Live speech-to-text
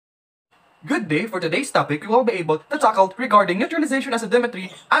Good day. For today's topic, we will be able to tackle regarding neutralization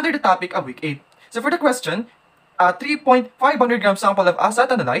acidimetry under the topic of week 8. So for the question, a 3.500 gram sample of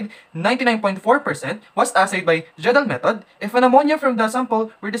acetanilide, 99.4%, was assayed by Jedal method. If an ammonia from the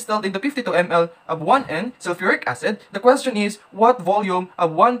sample were distilled into 52 ml of 1N sulfuric acid, the question is what volume of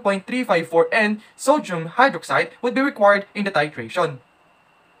 1.354 N sodium hydroxide would be required in the titration.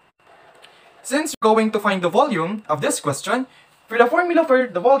 Since we're going to find the volume of this question, for the formula for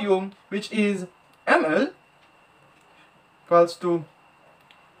the volume, which is ml equals to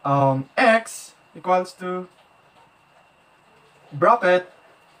x equals to bracket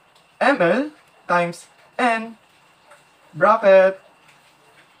ml times n bracket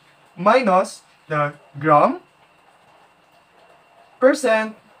minus the gram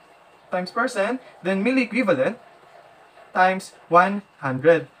percent times percent, then milliequivalent times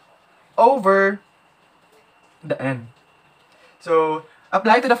 100 over the n. So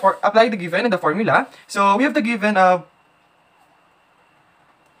apply the given in the formula. So we have the given of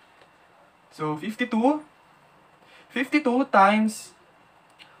 52 times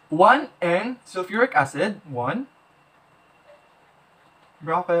 1N sulfuric acid, 1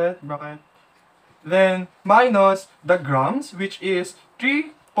 bracket then minus the grams, which is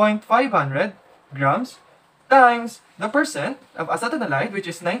 3.500 grams, times the percent of acetanilide, which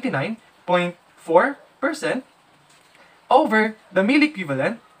is 99.4%, over the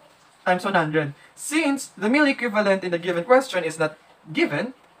milliequivalent times 100. Since the milliequivalent in the given question is not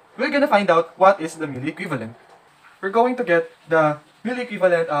given, we're gonna find out what is the milliequivalent. We're going to get the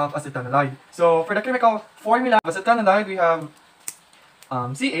milliequivalent of acetanilide. So for the chemical formula of acetanilide, we have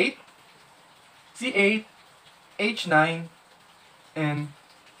C8, H9, and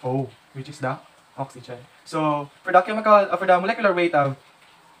O, which is the oxygen. So for the molecular weight of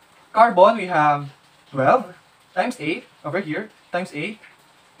carbon, we have 12 times 8 over here times 8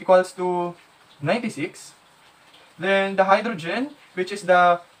 equals to 96. Then the hydrogen, which is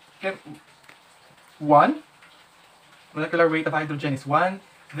the 1, molecular weight of hydrogen is 1,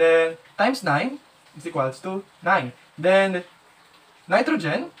 then times 9 is equals to 9. Then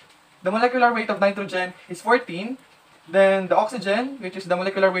nitrogen, the molecular weight of nitrogen is 14. Then the oxygen, which is the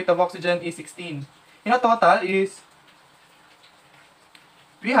molecular weight of oxygen, is 16. In a total is,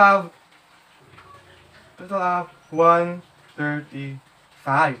 we have total of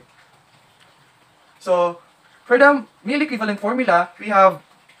 135. So for the milliequivalent formula, we have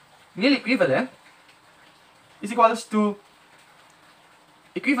milliequivalent is equals to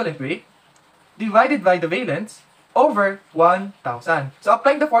equivalent weight divided by the valence over 1000. So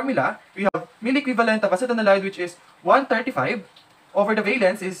applying the formula, we have milliequivalent of acetanilide, which is 135, over the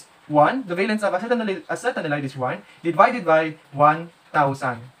valence is 1. The valence of acetanilide is 1, divided by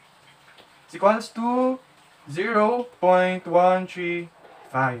 1000. Is equals to 0.135.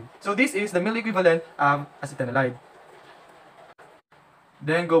 So this is the milliequivalent of acetanilide.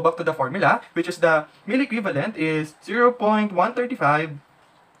 Then go back to the formula, which is the milliequivalent is 0.135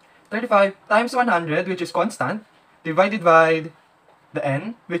 times 100, which is constant, divided by the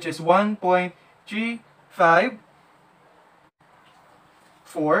n, which is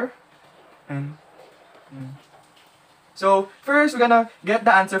 1.354. And so first we're gonna get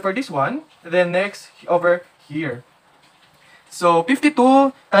the answer for this one, then next over here. So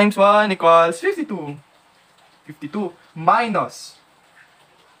 52 times 1 equals 52. 52 minus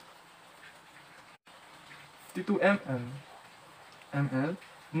 52 ml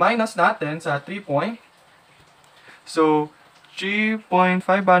minus natin sa 3 point. So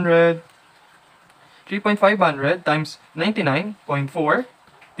 3.500 times 99.4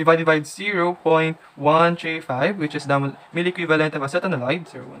 divided by 0.135, which is the milliequivalent of acetanilide,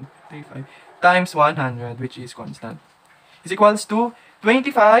 0.135, times 100, which is constant, is equals to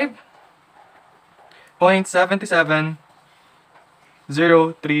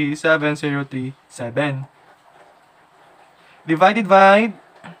 25.77037 divided by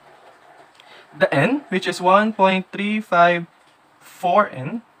the n, which is 1.354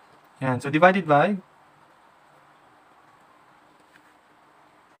 n. Yan. So divided by.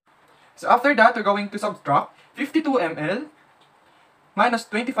 So after that, we're going to subtract 52 ml minus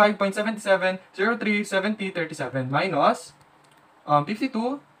 25.77037037 minus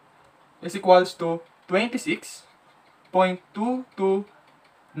 52 is equals to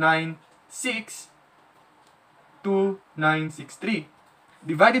 26.22962963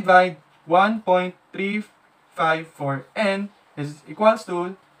 divided by 1.354 n is equals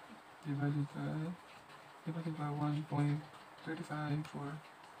to divided by 1.354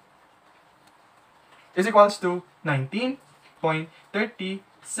 is equals to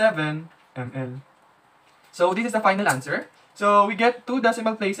 19.37 ml. So this is the final answer. So we get 2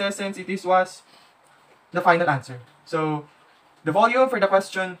 decimal places since was the final answer. So the volume for the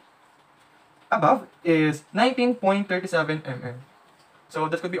question above is 19.37 mm. So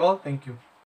that could be all. Thank you.